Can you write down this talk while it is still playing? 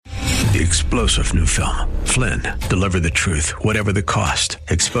The explosive new film, Flynn, deliver the truth, whatever the cost,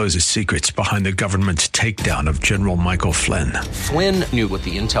 exposes secrets behind the government's takedown of General Michael Flynn. Flynn knew what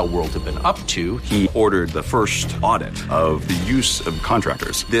the intel world had been up to. He ordered the first audit of the use of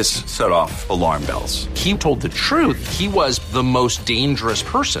contractors. This set off alarm bells. He told the truth. He was the most dangerous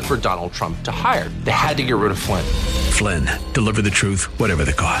person for Donald Trump to hire. They had to get rid of Flynn. Flynn, deliver the truth, whatever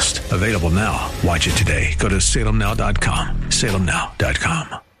the cost. Available now. Watch it today. Go to salemnow.com.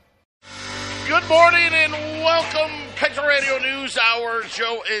 salemnow.com. Good morning and welcome, Patriot Radio News Hour.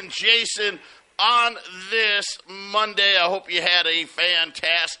 Joe and Jason on this Monday. I hope you had a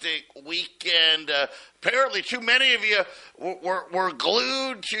fantastic weekend. Apparently, too many of you were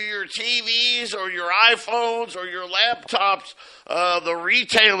glued to your TVs or your iPhones or your laptops. The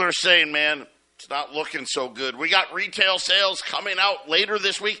retailers saying, man, it's not looking so good. We got retail sales coming out later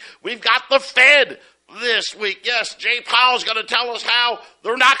this week. We've got the Fed this week. Yes, Jay Powell's going to tell us how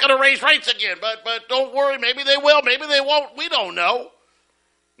they're not going to raise rates again. But don't worry, maybe they will, maybe they won't. We don't know.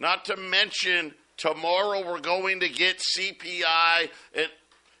 Not to mention, tomorrow we're going to get CPI. And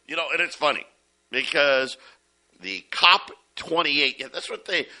it's funny because the COP28, yeah, that's what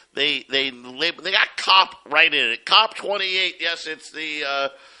they got COP right in it. COP28, yes, it's the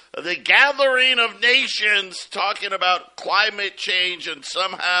gathering of nations talking about climate change, and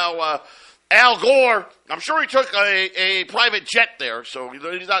somehow Al Gore, I'm sure he took a private jet there, so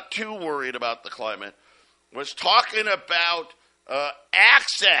he's not too worried about the climate, was talking about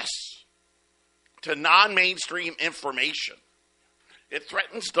access to non-mainstream information. It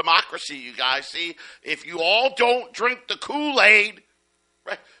threatens democracy, you guys. See, if you all don't drink the Kool-Aid,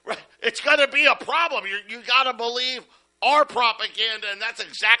 right, it's going to be a problem. You got to believe our propaganda, and that's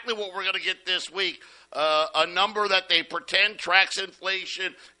exactly what we're going to get this week. A number that they pretend tracks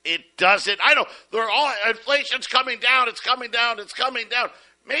inflation. It doesn't. I know inflation's coming down. It's coming down. It's coming down.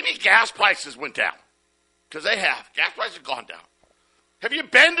 Maybe gas prices went down, because they have. Gas prices have gone down. Have you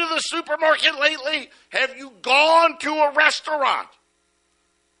been to the supermarket lately? Have you gone to a restaurant?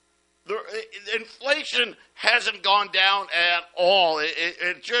 Inflation hasn't gone down at all.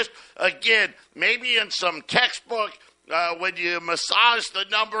 It just, again, maybe in some textbook, when you massage the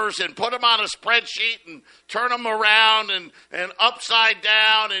numbers and put them on a spreadsheet and turn them around and upside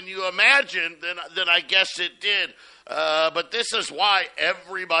down, and you imagine, then I guess it did. But this is why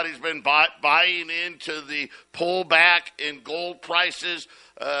everybody's been buying into the pullback in gold prices.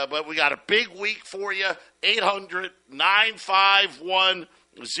 But we got a big week for you.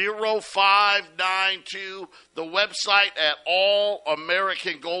 800-951-0592. The website at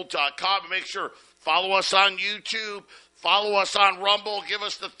allamericangold.com. Make sure, follow us on YouTube. Follow us on Rumble. Give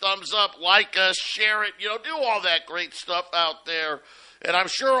us the thumbs up. Like us. Share it. Do all that great stuff out there. And I'm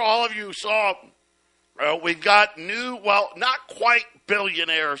sure all of you saw we've got not quite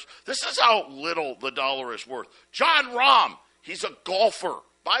billionaires. This is how little the dollar is worth. John Rahm, he's a golfer.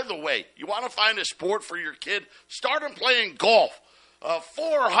 By the way, you want to find a sport for your kid? Start him playing golf.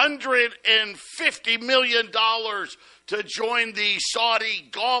 $450 million to join the Saudi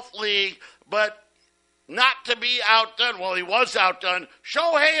Golf League, but not to be outdone. Well, he was outdone.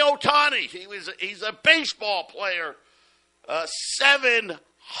 Shohei Ohtani, he's a baseball player. $700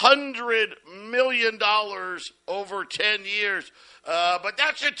 million over 10 years. But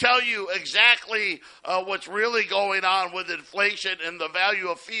that should tell you exactly what's really going on with inflation and the value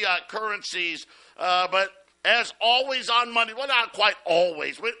of fiat currencies. But as always on Monday, well, not quite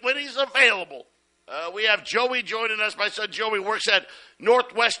always, when he's available, we have Joey joining us. My son Joey works at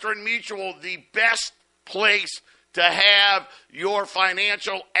Northwestern Mutual, the best place to have your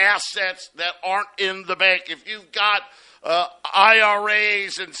financial assets that aren't in the bank. If you've got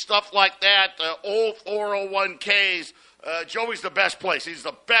IRAs and stuff like that, old 401ks, Joey's the best place. He's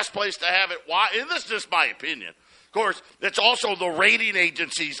the best place to have it. Why? And this is just my opinion. Of course, it's also the rating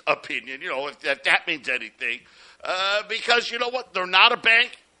agency's opinion, if that means anything. Because you know what? They're not a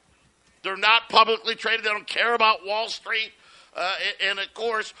bank. They're not publicly traded. They don't care about Wall Street. And of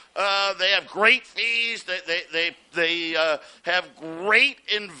course, they have great fees. They have great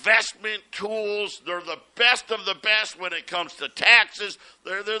investment tools. They're the best of the best when it comes to taxes.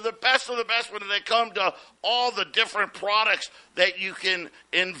 They're the best of the best when they come to all the different products that you can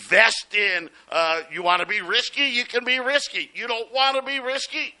invest in. You want to be risky? You can be risky. You don't want to be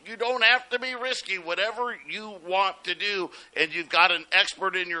risky? You don't have to be risky. Whatever you want to do, and you've got an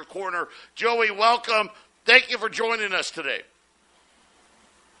expert in your corner. Joey, welcome. Thank you for joining us today.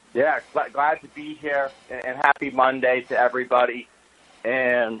 Yeah, glad to be here, and happy Monday to everybody.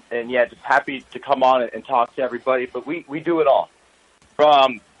 And yeah, just happy to come on and talk to everybody. But we do it all,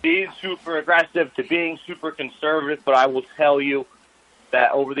 from being super aggressive to being super conservative. But I will tell you,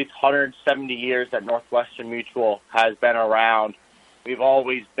 that over these 170 years that Northwestern Mutual has been around, we've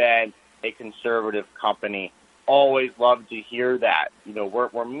always been a conservative company. Always love to hear that.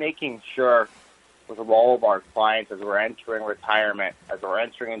 We're making sure with all of our clients as we're entering retirement, as we're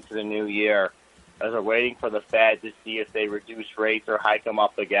entering into the new year, as we're waiting for the Fed to see if they reduce rates or hike them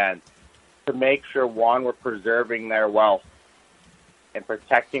up again, to make sure, one, we're preserving their wealth and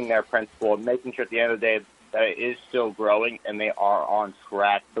protecting their principal and making sure at the end of the day that it is still growing and they are on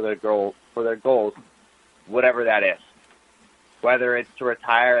track for their goals, whatever that is. Whether it's to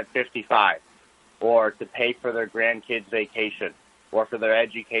retire at 55 or to pay for their grandkids' vacation or for their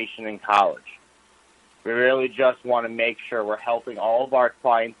education in college. We really just want to make sure we're helping all of our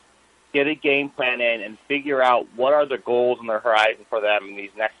clients get a game plan in and figure out what are the goals on the horizon for them in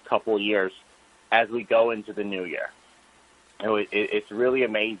these next couple of years as we go into the new year. It's really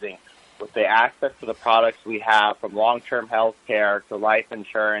amazing with the access to the products we have, from long-term health care to life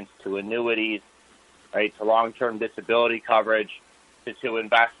insurance to annuities, right, to long-term disability coverage to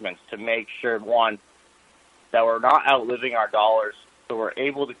investments, to make sure, one, that we're not outliving our dollars, so we're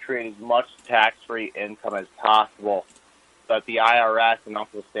able to create as much tax-free income as possible, but the IRS and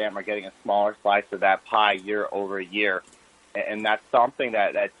Uncle Sam are getting a smaller slice of that pie year over year. And that's something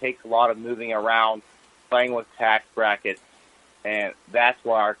that takes a lot of moving around, playing with tax brackets, and that's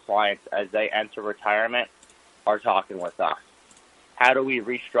why our clients, as they enter retirement, are talking with us. How do we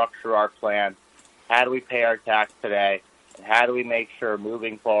restructure our plan? How do we pay our tax today? And how do we make sure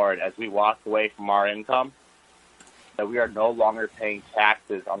moving forward, as we walk away from our income, that we are no longer paying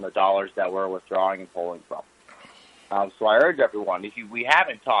taxes on the dollars that we're withdrawing and pulling from? So I urge everyone, if we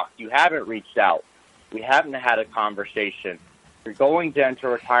haven't talked, you haven't reached out, we haven't had a conversation, you're going to enter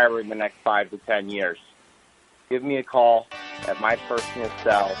retirement in the next 5 to 10 years, give me a call at my personal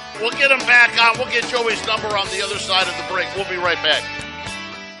cell. We'll get him back on. We'll get Joey's number on the other side of the break. We'll be right back.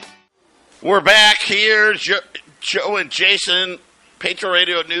 We're back here. Joe and Jason, Patriot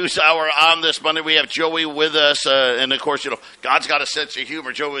Radio News Hour on this Monday. We have Joey with us. And, of course, God's got a sense of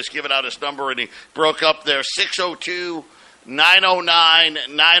humor. Joey was giving out his number, and he broke up there,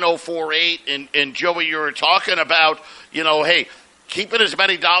 602-909-9048. And, Joey, you were talking about, hey, keeping as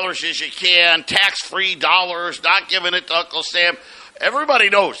many dollars as you can, tax-free dollars, not giving it to Uncle Sam. Everybody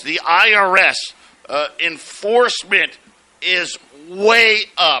knows the IRS enforcement is way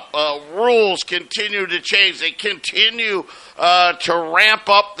up. Rules continue to change. They continue to ramp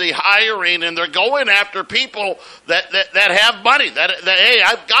up the hiring, and they're going after people that have money. That hey,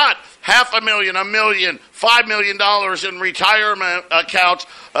 I've got $500,000, $1 million, $5 million in retirement accounts.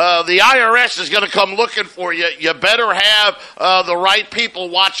 The IRS is going to come looking for you. You better have the right people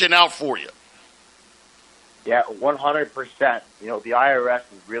watching out for you. Yeah, 100%. The IRS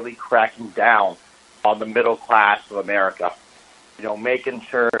is really cracking down on the middle class of America. Making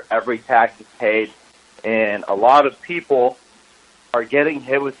sure every tax is paid. And a lot of people are getting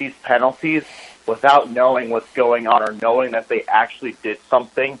hit with these penalties without knowing what's going on or knowing that they actually did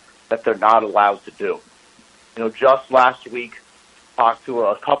something that they're not allowed to do. Just last week, talked to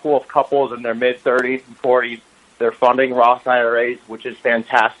a couple of couples in their mid-30s and 40s. They're funding Roth IRAs, which is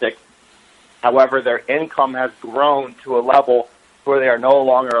fantastic. However, their income has grown to a level where they are no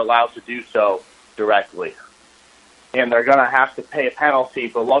longer allowed to do so directly. And they're going to have to pay a penalty,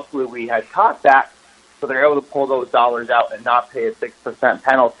 but luckily we had caught that, so they're able to pull those dollars out and not pay a 6%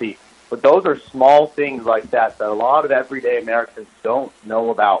 penalty. But those are small things like that a lot of everyday Americans don't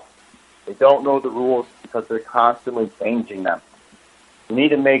know about. They don't know the rules because they're constantly changing them. We need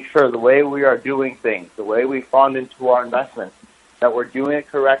to make sure the way we are doing things, the way we fund into our investments, that we're doing it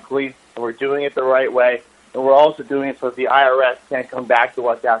correctly, and we're doing it the right way, and we're also doing it so that the IRS can't come back to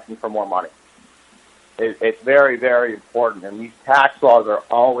us asking for more money. It's very, very important, and these tax laws are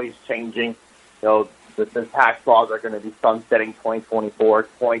always changing. The tax laws are going to be sunsetting 2024,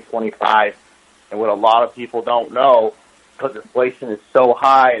 2025, and what a lot of people don't know, because inflation is so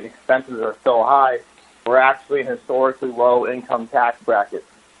high and expenses are so high, we're actually in historically low income tax brackets.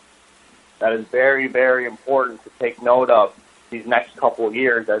 That is very, very important to take note of these next couple of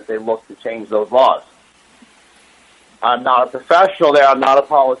years as they look to change those laws. I'm not a professional there, I'm not a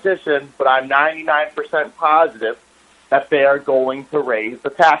politician, but I'm 99% positive that they are going to raise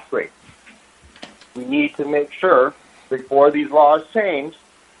the tax rate. We need to make sure, before these laws change,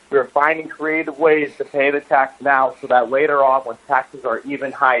 we're finding creative ways to pay the tax now so that later on, when taxes are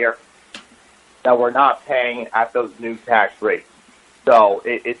even higher, that we're not paying at those new tax rates. So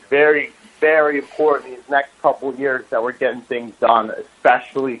it's very, very important these next couple of years that we're getting things done,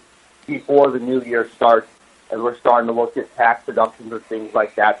 especially before the new year starts, as we're starting to look at tax deductions or things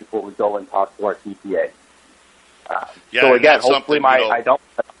like that before we go and talk to our CPA. So again, hopefully I don't.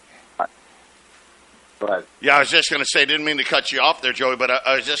 Go ahead. Yeah, I was just going to say, didn't mean to cut you off there, Joey, but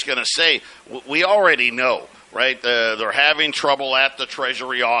I was just going to say, we already know, right? They're having trouble at the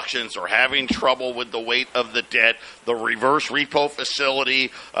Treasury auctions. They're having trouble with the weight of the debt. The reverse repo facility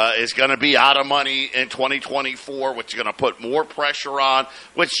is going to be out of money in 2024, which is going to put more pressure on,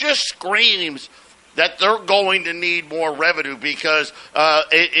 which just screams that they're going to need more revenue because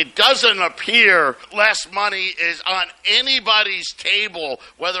it doesn't appear less money is on anybody's table,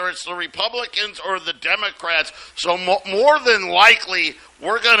 whether it's the Republicans or the Democrats. So more than likely,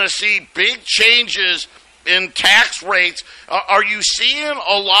 we're going to see big changes in tax rates. Are you seeing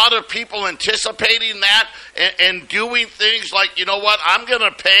a lot of people anticipating that and doing things like, you know what, I'm going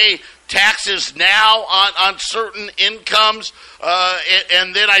to pay taxes now on certain incomes,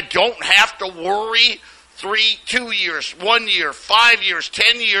 and then I don't have to worry 2 years, 1 year, 5 years,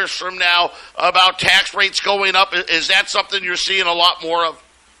 10 years from now about tax rates going up? Is that something you're seeing a lot more of?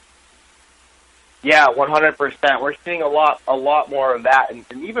 Yeah, 100%. We're seeing a lot more of that, and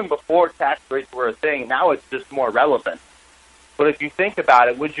even before tax rates were a thing, now it's just more relevant. But if you think about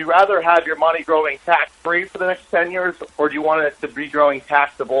it, would you rather have your money growing tax-free for the next 10 years, or do you want it to be growing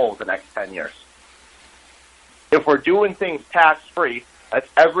taxable the next 10 years? If we're doing things tax-free, that's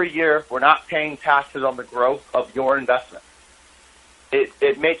every year we're not paying taxes on the growth of your investment.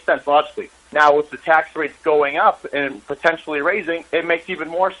 It makes sense logically. Now, with the tax rates going up and potentially raising, it makes even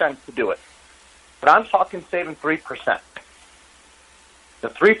more sense to do it. But I'm talking saving 3%. The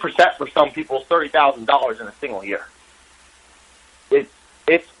 3% for some people is $30,000 in a single year.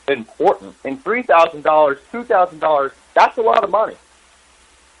 It's important. And $3,000, $2,000, that's a lot of money.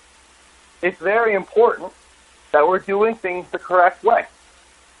 It's very important that we're doing things the correct way.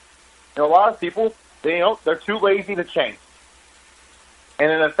 And a lot of people, they're too lazy to change.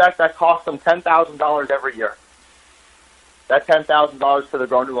 And in effect, that costs them $10,000 every year. That $10,000 could have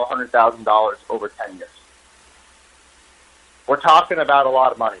grown to $100,000 over 10 years. We're talking about a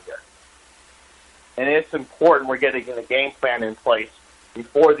lot of money here. And it's important we're getting a game plan in place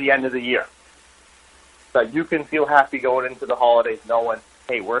before the end of the year, so that you can feel happy going into the holidays knowing,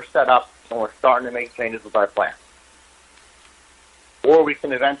 hey, we're set up and we're starting to make changes with our plan. Or we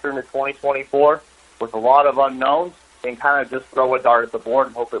can enter into 2024 with a lot of unknowns and kind of just throw a dart at the board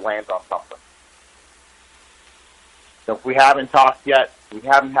and hope it lands on something. So if we haven't talked yet, we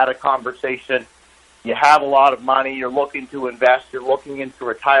haven't had a conversation, you have a lot of money, you're looking to invest, you're looking into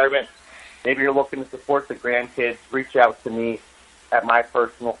retirement, maybe you're looking to support the grandkids, reach out to me at my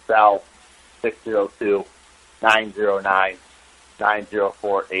personal cell,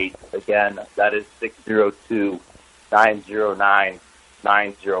 602-909-9048. Again, that is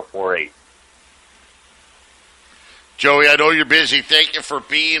 602-909-9048. Joey, I know you're busy. Thank you for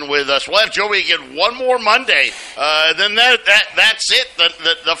being with us. We'll have Joey again one more Monday. Then that's it.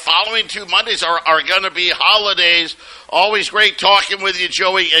 The following 2 Mondays are going to be holidays. Always great talking with you,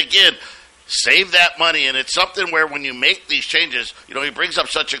 Joey. Again, save that money, and it's something where when you make these changes, he brings up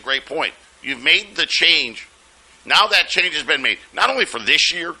such a great point. You've made the change. Now that change has been made, not only for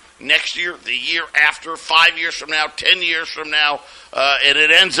this year, next year, the year after, 5 years from now, 10 years from now, and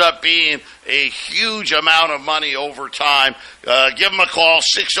it ends up being a huge amount of money over time. Give them a call,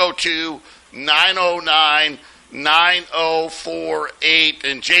 602-909-9048.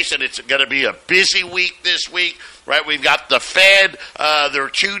 And Jason, it's going to be a busy week this week. Right, we've got the Fed. Their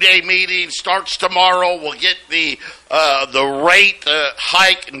 2-day meeting starts tomorrow. We'll get the rate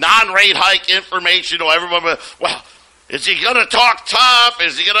hike, non-rate hike information. Everyone, well, is he going to talk tough?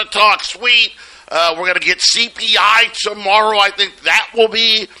 Is he going to talk sweet? We're going to get CPI tomorrow. I think that will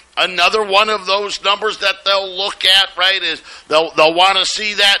be another one of those numbers that they'll look at. Right, is they'll want to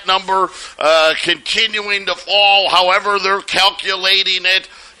see that number continuing to fall. However, they're calculating it.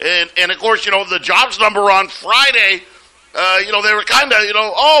 And of course, the jobs number on Friday, they were kind of,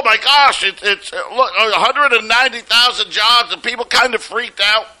 oh my gosh, it's 190,000 jobs, and people kind of freaked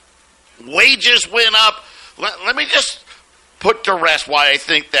out. Wages went up. Let me just put to rest why I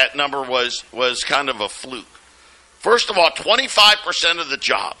think that number was kind of a fluke. First of all, 25% of the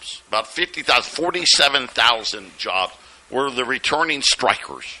jobs, about 47,000 jobs, were the returning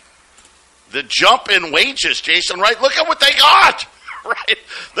strikers. The jump in wages, Jason, right? Look at what they got. Right,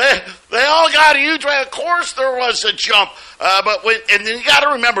 they all got a huge. Of course, there was a jump, and then you got to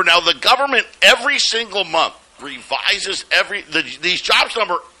remember now the government every single month revises these jobs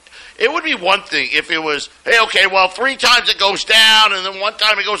number. It would be one thing if it was, hey, okay, well, 3 times it goes down and then 1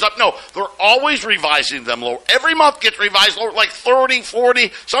 time it goes up. No, they're always revising them lower. Every month gets revised lower, like 30,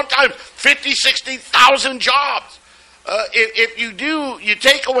 40, sometimes 50, 60,000 jobs. If you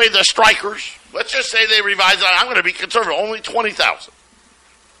take away the strikers, let's just say they revise it. I'm going to be conservative, only 20,000.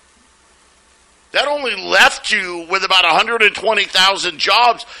 That only left you with about 120,000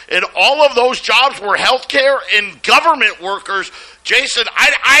 jobs, and all of those jobs were healthcare and government workers. Jason,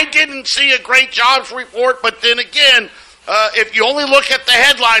 I didn't see a great jobs report, but then again, if you only look at the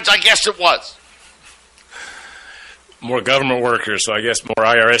headlines, I guess it was. More government workers, so I guess more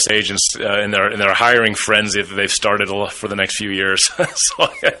IRS agents in their hiring frenzy that they've started for the next few years. So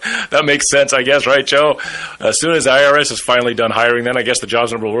that makes sense, I guess, right, Joe? As soon as the IRS is finally done hiring, then I guess the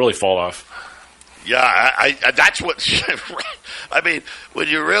jobs number will really fall off. Yeah, I that's what. I mean, when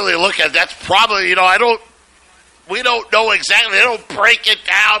you really look at it, that's probably, we don't know exactly. They don't break it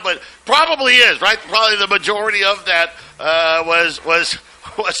down, but probably is, right? Probably the majority of that was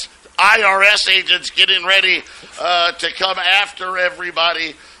IRS agents getting ready to come after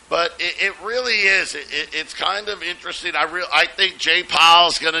everybody. But it really is. It's kind of interesting. I think Jay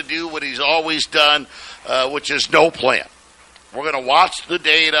Powell's going to do what he's always done, which is no plan. We're going to watch the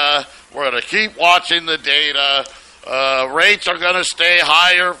data. We're going to keep watching the data. Rates are going to stay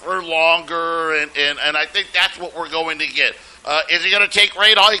higher for longer, and I think that's what we're going to get. Is he going to take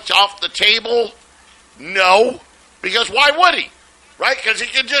rate hikes off the table? No, because why would he? Right? Because he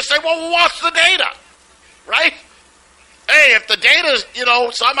can just say, well, we'll watch the data. Right? Hey, if the data,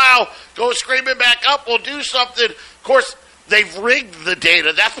 somehow goes screaming back up, we'll do something. Of course, they've rigged the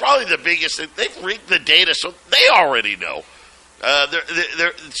data. That's probably the biggest thing. They've rigged the data, so they already know.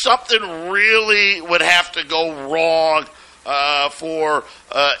 Something really would have to go wrong for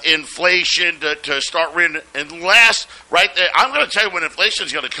inflation to start reading. Unless, right there, I'm going to tell you when inflation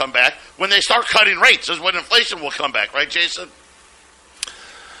is going to come back. When they start cutting rates is when inflation will come back, right, Jason?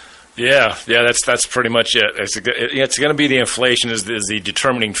 Yeah, that's pretty much it. It's going to be the inflation is the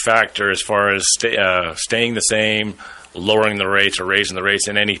determining factor as far as staying the same, lowering the rates, or raising the rates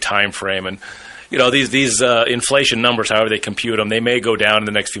in any time frame. And these inflation numbers, however they compute them, they may go down in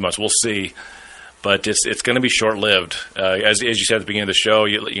the next few months. We'll see, but it's going to be short lived. As you said at the beginning of the show,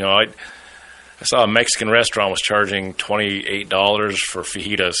 I saw a Mexican restaurant was charging $28 for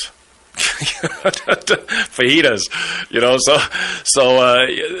fajitas. Fajitas, so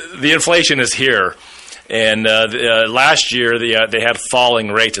the inflation is here, and last year they had falling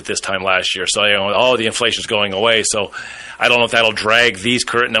rates at this time last year. So the inflation is going away. So I don't know if that'll drag these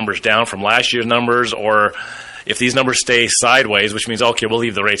current numbers down from last year's numbers, or if these numbers stay sideways, which means we'll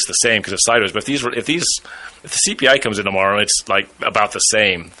leave the rates the same because it's sideways. But if the CPI comes in tomorrow, it's like about the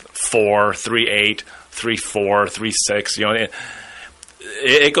same 4, 3.8, 3.4, 3.6.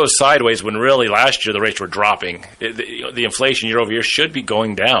 It goes sideways when really last year the rates were dropping. The inflation year over year should be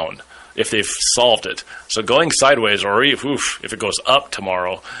going down if they've solved it. So going sideways, or if it goes up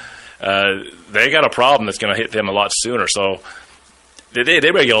tomorrow, they got a problem that's going to hit them a lot sooner. So they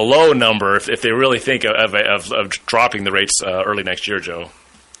better get a low number if they really think of dropping the rates early next year, Joe.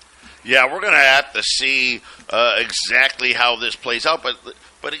 Yeah, we're going to have to see exactly how this plays out.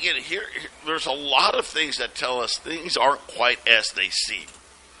 But again, here there's a lot of things that tell us things aren't quite as they seem.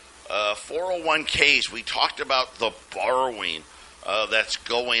 401ks, we talked about the borrowing that's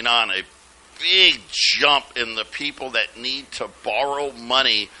going on, a big jump in the people that need to borrow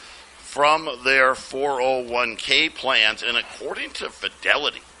money from their 401k plans. And according to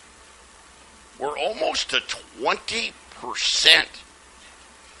Fidelity, we're almost to 20%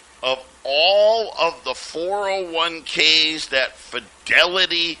 of all of the 401ks that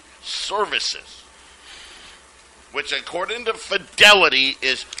Fidelity services, which according to Fidelity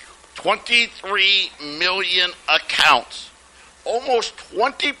is 23 million accounts. Almost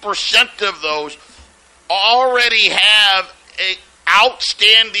 20% of those already have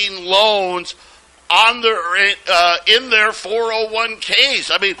outstanding loans on their in their 401ks.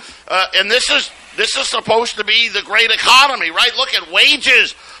 I mean, and this is supposed to be the great economy, right? Look at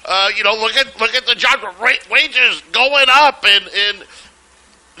wages. Look at the job wages going up, and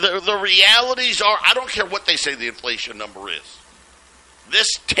the realities are, I don't care what they say the inflation number is. This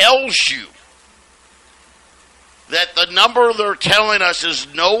tells you that the number they're telling us is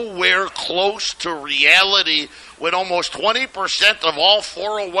nowhere close to reality, when almost 20% of all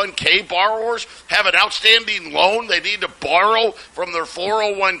 401k borrowers have an outstanding loan they need to borrow from their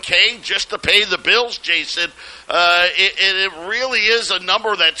 401k just to pay the bills, Jason. It really is a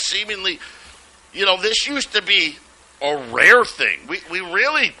number that seemingly, this used to be a rare thing. We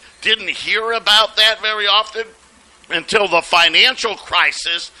really didn't hear about that very often until the financial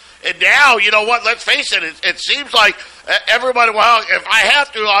crisis. And now, you know what, let's face it, it seems like everybody, well, if I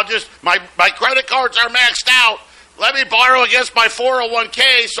have to, I'll just, my credit cards are maxed out. Let me borrow against my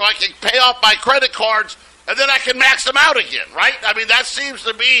 401k so I can pay off my credit cards and then I can max them out again, right? I mean, that seems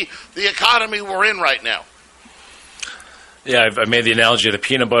to be the economy we're in right now. Yeah, I made the analogy of the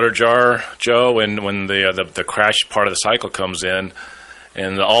peanut butter jar, Joe, and when the crash part of the cycle comes in,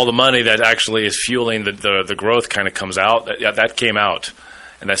 and all the money that actually is fueling the growth kind of comes out. That came out.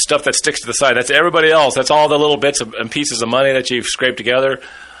 And that stuff that sticks to the side, that's everybody else. That's all the little bits and pieces of money that you've scraped together.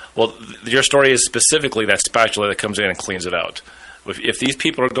 Well, your story is specifically that spatula that comes in and cleans it out. If these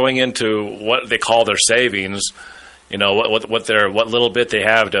people are going into what they call their savings, what little bit they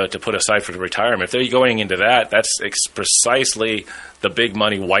have to put aside for retirement, if they're going into that, that's precisely the big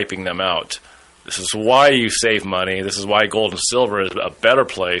money wiping them out. This is why you save money. This is why gold and silver is a better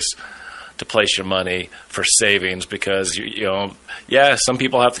place to place your money for savings, because some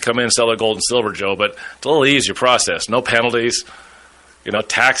people have to come in and sell their gold and silver, Joe, but it's a little easier process. No penalties.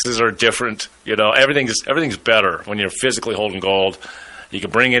 Taxes are different. Everything's better when you're physically holding gold. You can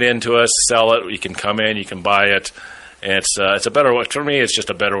bring it into us, sell it. You can come in, you can buy it. And it's a better way. For me, it's just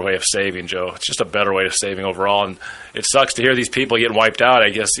a better way of saving, Joe. It's just a better way of saving overall. And it sucks to hear these people getting wiped out.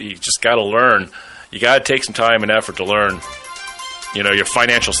 I guess you just got to learn. You got to take some time and effort to learn, your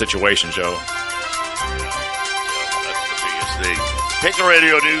financial situation, Joe. That's the biggest thing. Patriot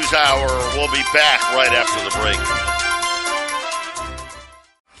Radio News Hour. We'll be back right after the break.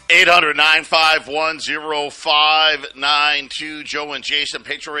 800-951-0592. Joe and Jason,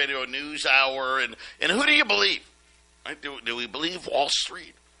 Patriot Radio News Hour. And who do you believe? Right? Do we believe Wall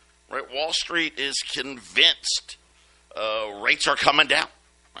Street? Right? Wall Street is convinced rates are coming down.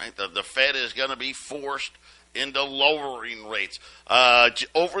 Right? The Fed is going to be forced into lowering rates.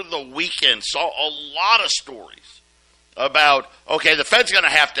 Over the weekend, saw a lot of stories about, the Fed's going to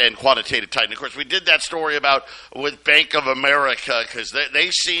have to end quantitative tightening. Of course, we did that story with Bank of America, because they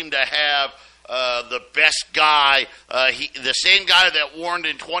seem to have the best guy, the same guy that warned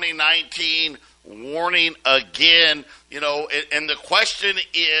in 2019, warning again. And the question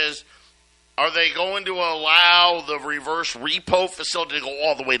is, are they going to allow the reverse repo facility to go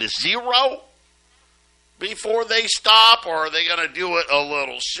all the way to zero before they stop, or are they going to do it a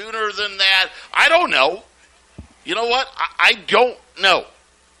little sooner than that? I don't know. You know what? I don't know.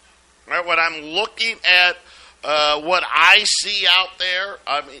 Right? When I'm looking at what I see out there,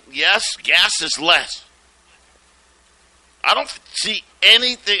 I mean, yes, gas is less. I don't see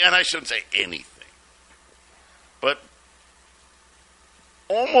anything, and I shouldn't say anything, but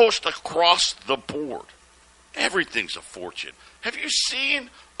almost across the board, everything's a fortune. Have you seen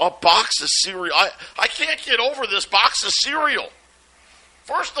a box of cereal? I can't get over this box of cereal.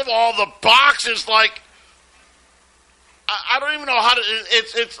 First of all, the box is like, I don't even know how to.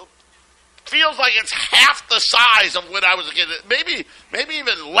 It feels like it's half the size of when I was a kid. Maybe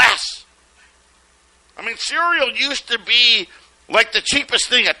even less. I mean, cereal used to be like the cheapest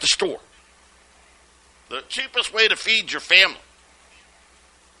thing at the store. The cheapest way to feed your family.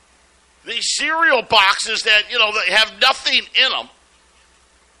 These cereal boxes that they have nothing in them.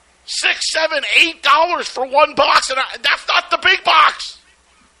 $6, $7, $8 for one box, and that's not the big box.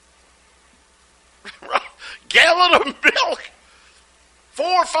 Gallon of milk,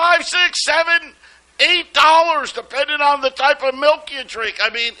 $4, $5, $6, $7, $8, depending on the type of milk you drink. I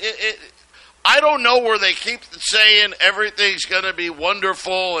mean, I don't know where they keep saying everything's going to be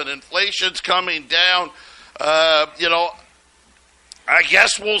wonderful and inflation's coming down. I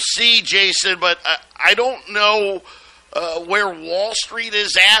guess we'll see, Jason, but I don't know where Wall Street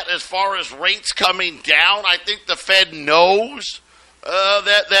is at as far as rates coming down. I think the Fed knows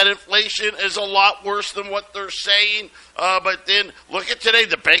that inflation is a lot worse than what they're saying. But then look at today,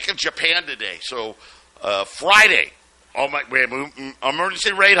 the Bank of Japan today. So Friday, we have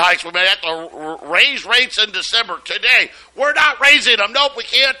emergency rate hikes. We may have to raise rates in December. Today, we're not raising them. Nope, we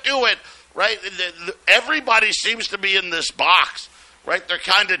can't do it. Right? Everybody seems to be in this box. Right? They're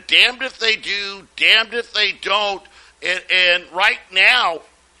kind of damned if they do, damned if they don't. And right now,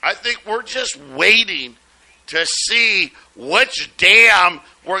 I think we're just waiting to see which dam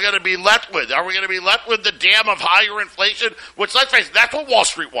we're going to be left with. Are we going to be left with the dam of higher inflation? Which, let's face it, that's what Wall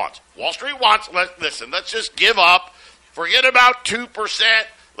Street wants. Wall Street wants, let's just give up. Forget about 2%.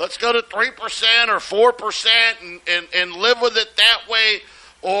 Let's go to 3% or 4% and live with it that way.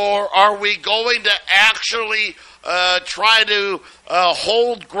 Or are we going to actually try to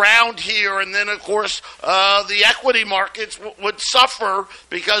hold ground here? And then, of course, the equity markets would suffer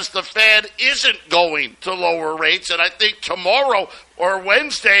because the Fed isn't going to lower rates. And I think tomorrow or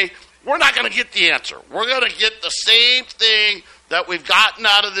Wednesday, we're not going to get the answer. We're going to get the same thing that we've gotten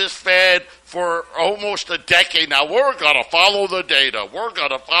out of this Fed for almost a decade now. We're going to follow the data. We're going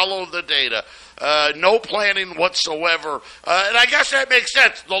to follow the data. No planning whatsoever. And I guess that makes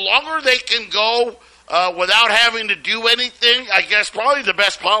sense. The longer they can go without having to do anything, I guess probably the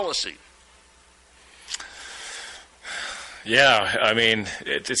best policy. Yeah, I mean,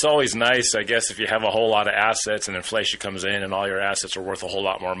 it's always nice, I guess, if you have a whole lot of assets and inflation comes in and all your assets are worth a whole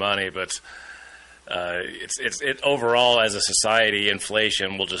lot more money. But it overall, as a society,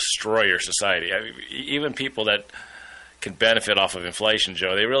 inflation will destroy your society. I mean, even people that can benefit off of inflation,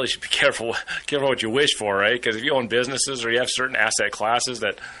 Joe, they really should be careful what you wish for, right? Because if you own businesses or you have certain asset classes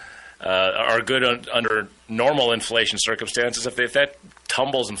that are good under normal inflation circumstances, if that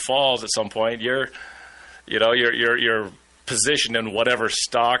tumbles and falls at some point, you're positioned in whatever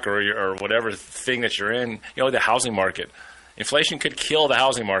stock or whatever thing that you're in. The housing market. Inflation could kill the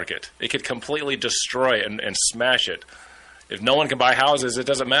housing market. It could completely destroy it and smash it. If no one can buy houses, it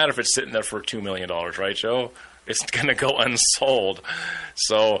doesn't matter if it's sitting there for $2 million, right, Joe? It's going to go unsold.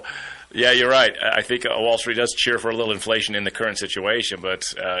 So, yeah, you're right. I think Wall Street does cheer for a little inflation in the current situation, but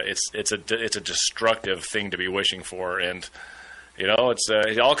it's a destructive thing to be wishing for. And it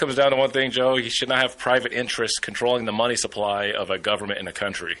all comes down to one thing, Joe. You should not have private interests controlling the money supply of a government in a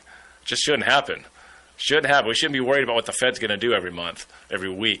country. It just shouldn't happen. Shouldn't happen. We shouldn't be worried about what the Fed's going to do every month,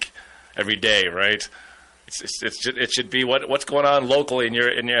 every week, every day, right? It should be what's going on locally,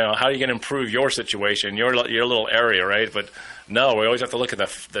 and how are you going to improve your situation, your little area, right? But no, we always have to look at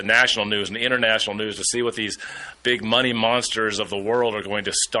the national news and the international news to see what these big money monsters of the world are going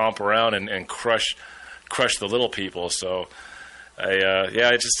to stomp around and crush the little people. So.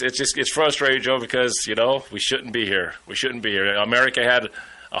 It's frustrating, Joe, because we shouldn't be here. We shouldn't be here. America had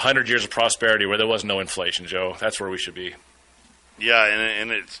 100 years of prosperity where there was no inflation, Joe. That's where we should be. Yeah,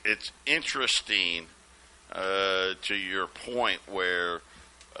 and it's interesting to your point where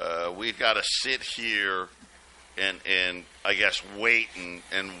we've got to sit here and I guess wait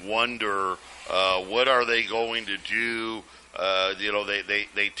and wonder what are they going to do.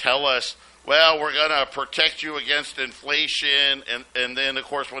 They tell us, well, we're going to protect you against inflation, and then, of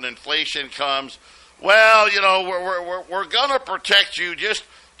course, when inflation comes, well, we're going to protect you, just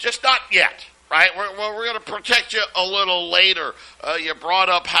not yet, right? We're going to protect you a little later. You brought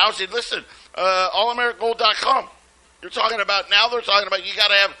up housing. Listen, allamericangold.com. They're talking about you got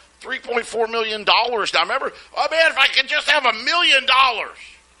to have $3.4 million now. Remember, oh, man, if I could just have $1 million,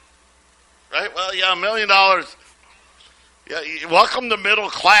 right? Well, yeah, $1 million. Yeah, welcome to middle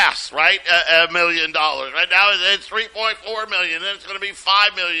class, right? $1 million. Right now it's $3.4 million. Then it's going to be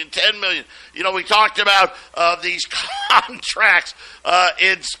 $5 million, $10 million. We talked about these contracts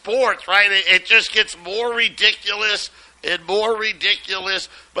in sports, right? It just gets more ridiculous and more ridiculous,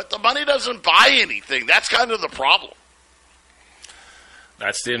 but the money doesn't buy anything. That's kind of the problem.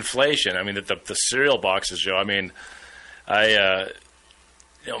 That's the inflation. I mean, the cereal boxes, Joe. I mean,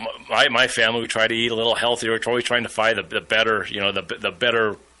 my family, we try to eat a little healthier. We're always trying to find the better, the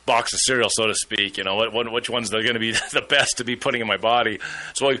better box of cereal, so to speak. Which ones are going to be the best to be putting in my body.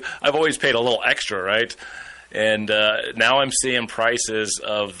 So I've always paid a little extra, right? And now I'm seeing prices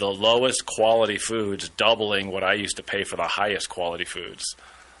of the lowest quality foods doubling what I used to pay for the highest quality foods.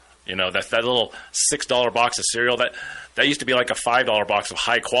 That little $6 box of cereal, that used to be like a $5 box of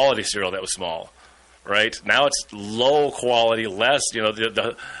high quality cereal that was small. Right now, it's low quality, less.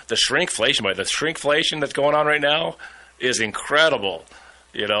 The shrinkflation, the shrinkflation that's going on right now is incredible.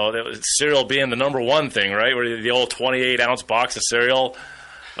 Cereal being the number one thing, right? Where the old 28-ounce box of cereal.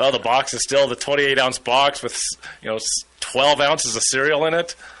 Well, the box is still the 28-ounce box with 12 ounces of cereal in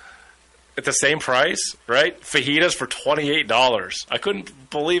it at the same price, right? Fajitas for $28. I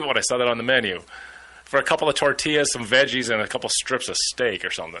couldn't believe it when I saw that on the menu. For a couple of tortillas, some veggies, and a couple strips of steak or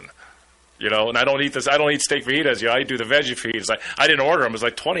something. And I don't eat this. I don't eat steak fajitas. I do the veggie fajitas. I didn't order them. It was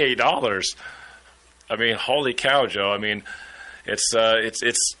like $28. I mean, holy cow, Joe. I mean, it's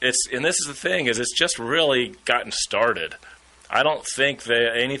and this is the thing is it's just really gotten started. I don't think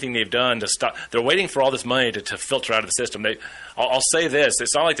that anything they've done to stop. They're waiting for all this money to filter out of the system. I'll say this: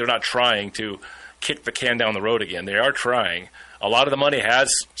 it's not like they're not trying to kick the can down the road again. They are trying. A lot of the money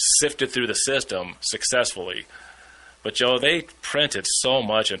has sifted through the system successfully. But, Joe, they printed so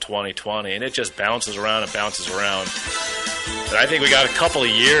much in 2020, and it just bounces around and bounces around. And I think we got a couple of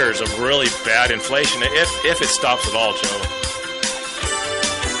years of really bad inflation, if it stops at all, Joe.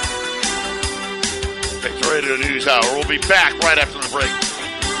 Patriot Radio News Hour. We'll be back right after the break.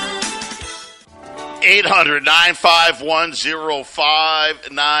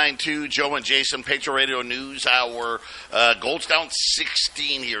 800-951-0592. Joe and Jason, Patriot Radio News Hour. Gold's down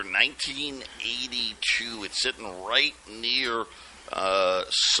 16 here, 1982. It's sitting right near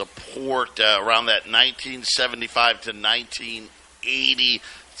support around that 1975 to 1980.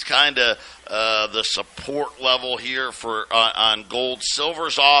 It's kind of the support level here for on gold.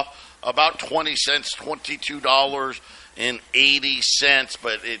 Silver's off about 20 cents, $22.80,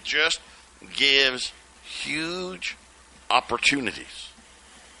 but it just gives huge opportunities.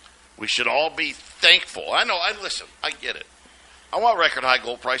 We should all be thankful. I get it. I want record high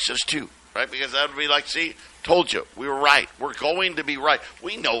gold prices too, right? Because that would be like, see, told you, we were right. We're going to be right.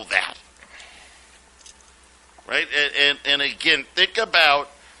 We know that. Right? And again, think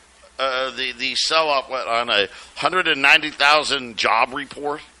about the sell-off on a 190,000 job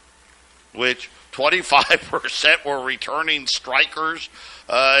report, which 25% were returning strikers,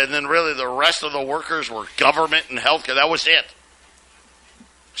 and then really the rest of the workers were government and healthcare. That was it.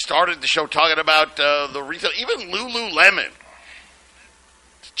 Started the show talking about the retail, even Lululemon.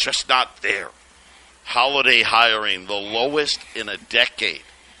 It's just not there. Holiday hiring, the lowest in a decade.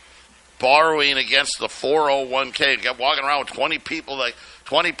 Borrowing against the 401k. Got walking around with 20 people, like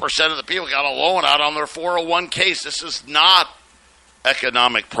 20% of the people got a loan out on their 401ks. This is not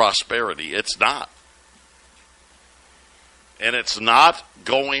economic prosperity. It's not. And it's not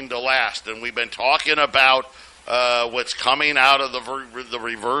going to last. And we've been talking about what's coming out of the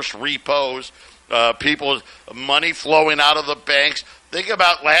reverse repos, people's money flowing out of the banks. Think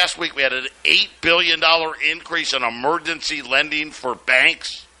about last week, we had an $8 billion increase in emergency lending for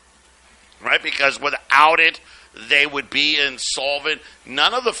banks, right? Because without it, they would be insolvent.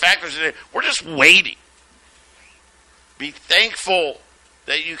 None of the factors, we're just waiting. Be thankful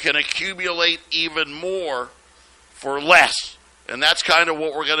that you can accumulate even more for less. And that's kind of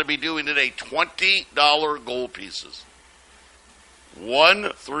what we're going to be doing today. $20 gold pieces.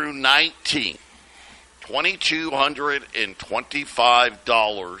 1 through 19.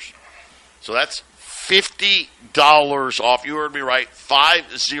 $2,225. So that's $50 off. You heard me right.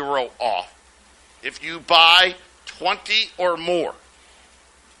 50 off. If you buy 20 or more,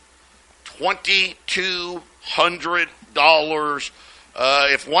 $2,200.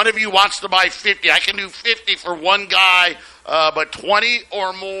 If one of you wants to buy 50, I can do 50 for one guy, but 20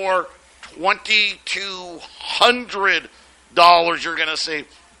 or more, $2,200. You're going to save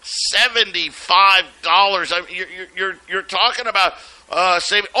 $75. You're talking about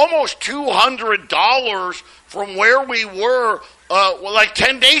saving almost $200 from where we were like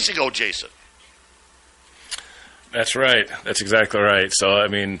 10 days ago, Jason. That's right. That's exactly right. So, I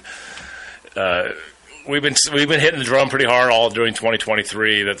mean, we've been hitting the drum pretty hard all during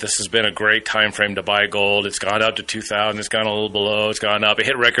 2023 that this has been a great time frame to buy gold. It's gone up to 2,000. It's gone a little below. It's gone up. It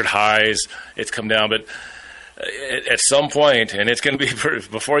hit record highs. It's come down, but at some point, and it's going to be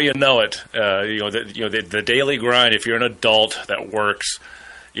before you know it. The daily grind. If you're an adult that works,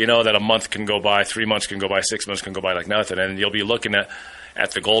 you know that a month can go by, 3 months can go by, 6 months can go by like nothing, and you'll be looking at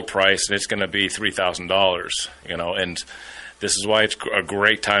the gold price, and it's going to be $3,000. And this is why it's a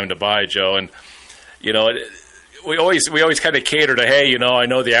great time to buy, Joe. And we always kind of cater to, hey, I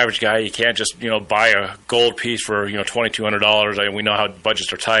know the average guy, you can't just buy a gold piece for $2,200. We know how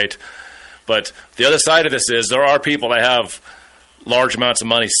budgets are tight. But the other side of this is there are people that have large amounts of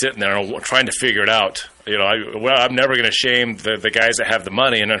money sitting there and trying to figure it out. I'm never going to shame the guys that have the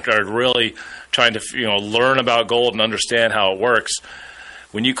money and are really trying to learn about gold and understand how it works.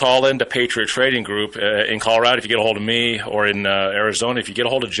 When you call into Patriot Trading Group in Colorado, if you get a hold of me, or in Arizona, if you get a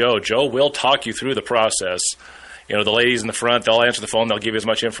hold of Joe will talk you through the process. The ladies in the front, they'll answer the phone. They'll give you as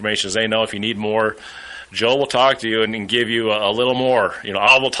much information as they know. If you need more, Joe will talk to you and give you a little more.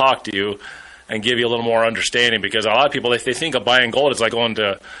 I will talk to you and give you a little more understanding, because a lot of people, if they think of buying gold, it's like going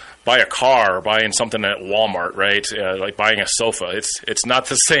to buy a car or buying something at Walmart, right? Like buying a sofa. It's not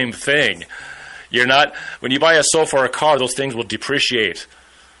the same thing. When you buy a sofa or a car, those things will depreciate.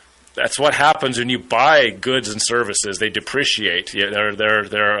 That's what happens when you buy goods and services. They depreciate.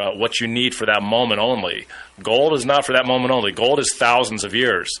 They're what you need for that moment only. Gold is not for that moment only. Gold is thousands of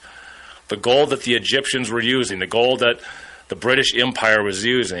years. The gold that the Egyptians were using, the gold that the British Empire was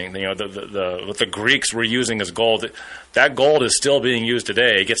using, what the Greeks were using as gold, that gold is still being used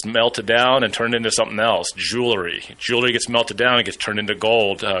today. It gets melted down and turned into something else. Jewelry gets melted down and gets turned into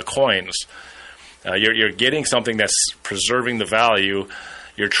gold coins. You're getting something that's preserving the value.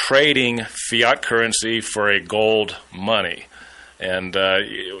 You're trading fiat currency for a gold money. And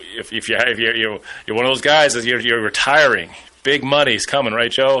if you're one of those guys that you're retiring, big money's coming,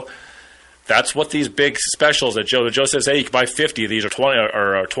 right, Joe? That's what these big specials that Joe says, hey, you can buy 50 of these or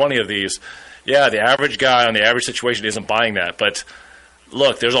 20 of these. Yeah, the average guy on the average situation isn't buying that. But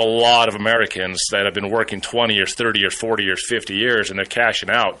look, there's a lot of Americans that have been working 20 years, 30 years, 40 years, 50 years, and they're cashing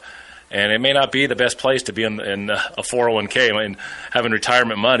out. And it may not be the best place to be in a 401k and having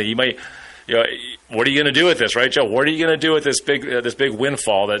retirement money. You might, what are you going to do with this, right, Joe? What are you going to do with this big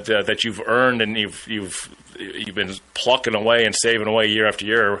windfall that you've earned and you've been plucking away and saving away year after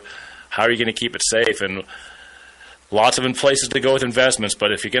year? how are you going to keep it safe? And lots of places to go with investments,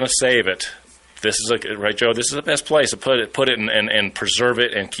 but if you're going to save it, this is right, Joe. This is the best place to put it and preserve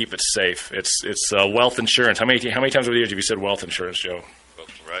it and keep it safe. It's wealth insurance. How many times over the years have you said wealth insurance, Joe?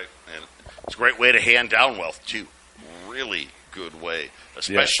 Right, and it's a great way to hand down wealth too. Really good way,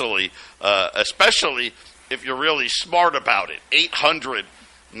 especially if you're really smart about it.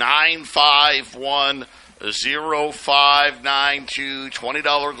 800-951-0592,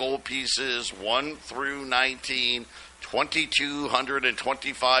 $20 gold pieces, 1 through 19,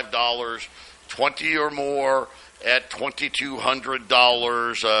 $2,225, 20 or more at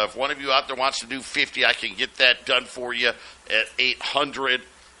 $2,200. If one of you out there wants to do 50, I can get that done for you at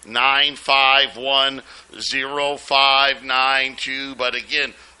 800-951-0592. But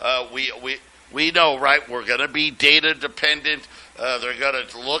again, we know, right? We're going to be data dependent. They're going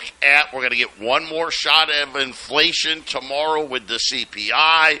to look at, we're going to get one more shot of inflation tomorrow with the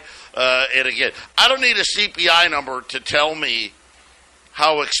CPI. And again, I don't need a CPI number to tell me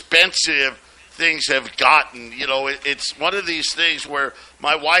how expensive things have gotten. You know, it's one of these things where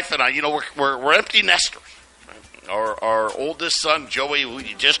my wife and I, you know, we're empty nesters. Our oldest son, Joey, who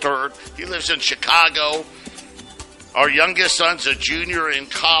you just heard, he lives in Chicago. Our youngest son's a junior in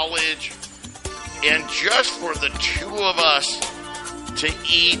college. And just for the two of us to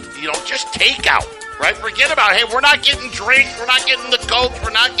eat, you know, just takeout, right? Forget about, hey, we're not getting drinks, we're not getting the Coke,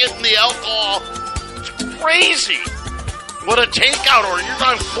 we're not getting the alcohol. It's crazy what a takeout order. You're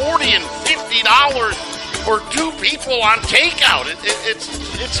talking $40 and $50 for two people on takeout.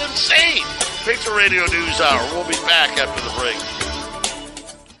 It's insane. Patriot Radio News Hour. We'll be back after the break.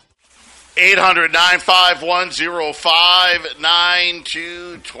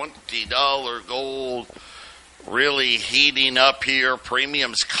 800-951-0592, $20 gold. Really heating up here.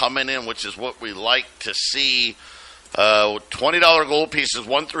 Premiums coming in, which is what we like to see. $20 gold pieces,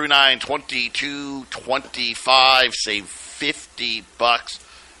 1 through 9, 22, 25. Save $50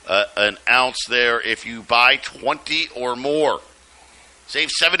 an ounce there if you buy 20 or more.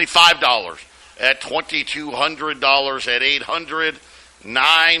 Save $75 at $2,200 at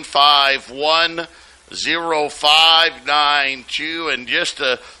 800-951-0592. And just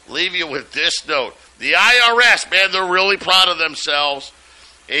to leave you with this note, the IRS, man, they're really proud of themselves.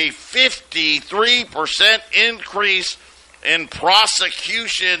 A 53% increase in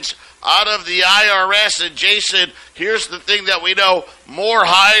prosecutions out of the IRS. And Jason, here's the thing that we know, more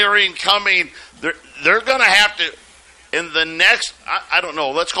hiring coming. They're going to have to, in the next, I don't know,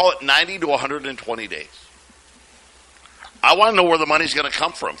 let's call it 90 to 120 days. I want to know where the money's going to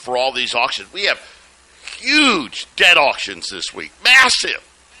come from for all these auctions. We have huge debt auctions this week. Massive.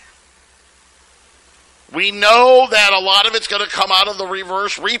 We know that a lot of it's going to come out of the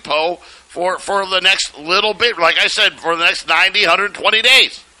reverse repo for the next little bit. Like I said, for the next 90, 120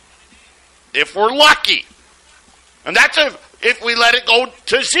 days. If we're lucky. And that's if we let it go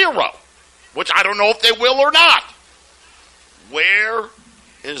to zero, which I don't know if they will or not. Where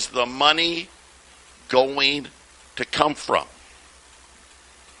is the money going to come from?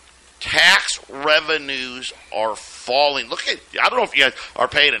 Tax revenues are falling. Look at, I don't know if you guys are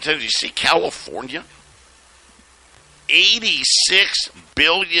paying attention. You see California? $86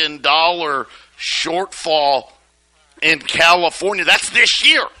 billion shortfall in California. That's this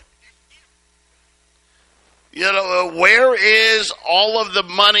year. You know, where is all of the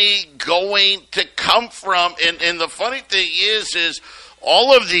money going to come from? And the funny thing is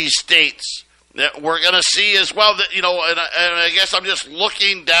all of these states that we're going to see as well, that, you know, and I guess I'm just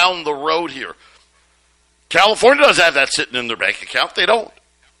looking down the road here. California doesn't have that sitting in their bank account. They don't.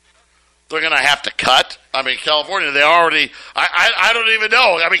 They're going to have to cut. I mean, California, they already, I don't even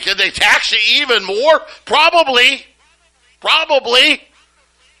know. I mean, can they tax you even more? Probably.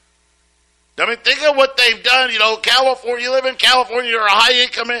 I mean, think of what they've done. You know, California, you live in California, you're a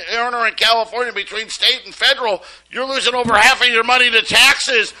high-income earner in California between state and federal. You're losing over half of your money to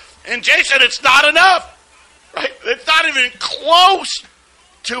taxes. And Jason, it's not enough. Right? It's not even close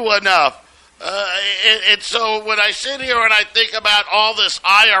to enough. And so when I sit here and I think about all this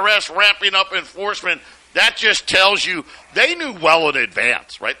IRS ramping up enforcement, that just tells you they knew well in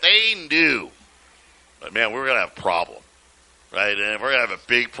advance, right? They knew. But, man, we're going to have a problem, right? And we're going to have a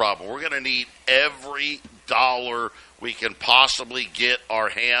big problem. We're going to need every dollar we can possibly get our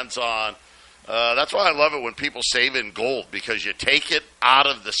hands on. That's why I love it when people save in gold, because you take it out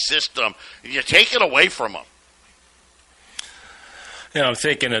of the system and you take it away from them. You know, I'm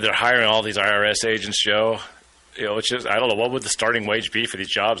thinking that they're hiring all these IRS agents, Joe. You know, it's just, I don't know, what would the starting wage be for these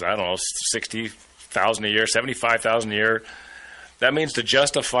jobs? I don't know, $60,000 a year, $75,000 a year. That means to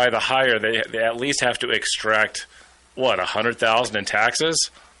justify the hire, they at least have to extract, what, $100,000 in taxes?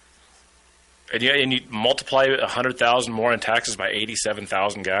 And you multiply 100,000 more in taxes by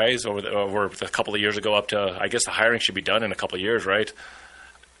 87,000 guys over a couple of years ago up to, I guess the hiring should be done in a couple of years, right?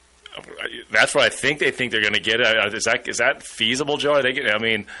 That's what I think they think they're going to get. Is that feasible, Joe?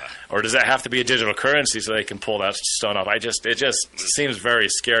 Or does that have to be a digital currency so they can pull that stone off? It just seems very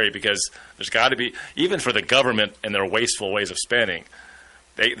scary because there's got to be, even for the government and their wasteful ways of spending,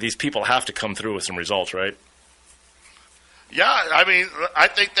 these people have to come through with some results, right? Yeah, I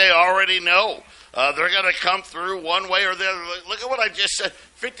think they already know. They're going to come through one way or the other. Look at what I just said,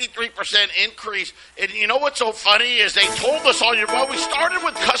 53% increase. And you know what's so funny is they told us we started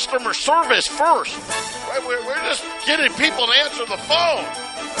with customer service first. Right? We're just getting people to answer the phone.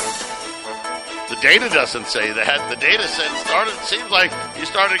 The data doesn't say that. The data seems like you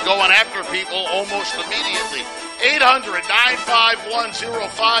started going after people almost immediately.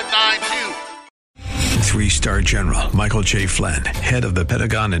 800-951-0592. Three-star General Michael J. Flynn, head of the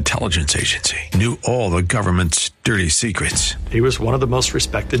Pentagon Intelligence Agency, knew all the government's dirty secrets. He was one of the most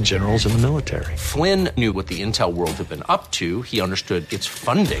respected generals in the military. Flynn knew what the intel world had been up to. He understood its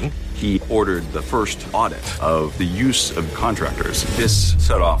funding. He ordered the first audit of the use of contractors. This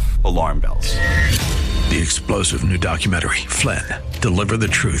set off alarm bells. The explosive new documentary, Flynn, Deliver the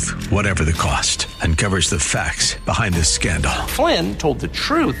Truth, Whatever the Cost, uncovers the facts behind this scandal. Flynn told the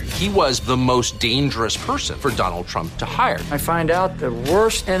truth. He was the most dangerous person for Donald Trump to hire. I find out the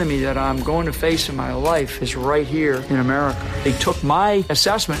worst enemy that I'm going to face in my life is right here in America. They took my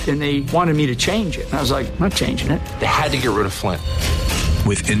assessment and they wanted me to change it. And I was like, I'm not changing it. They had to get rid of Flynn.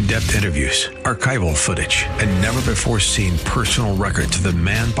 With in-depth interviews, archival footage, and never-before-seen personal records of the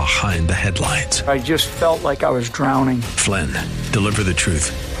man behind the headlines. I just felt like I was drowning. Flynn, Deliver the Truth,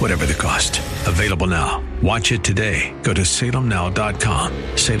 Whatever the Cost. Available now. Watch it today. Go to salemnow.com.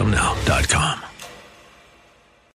 salemnow.com.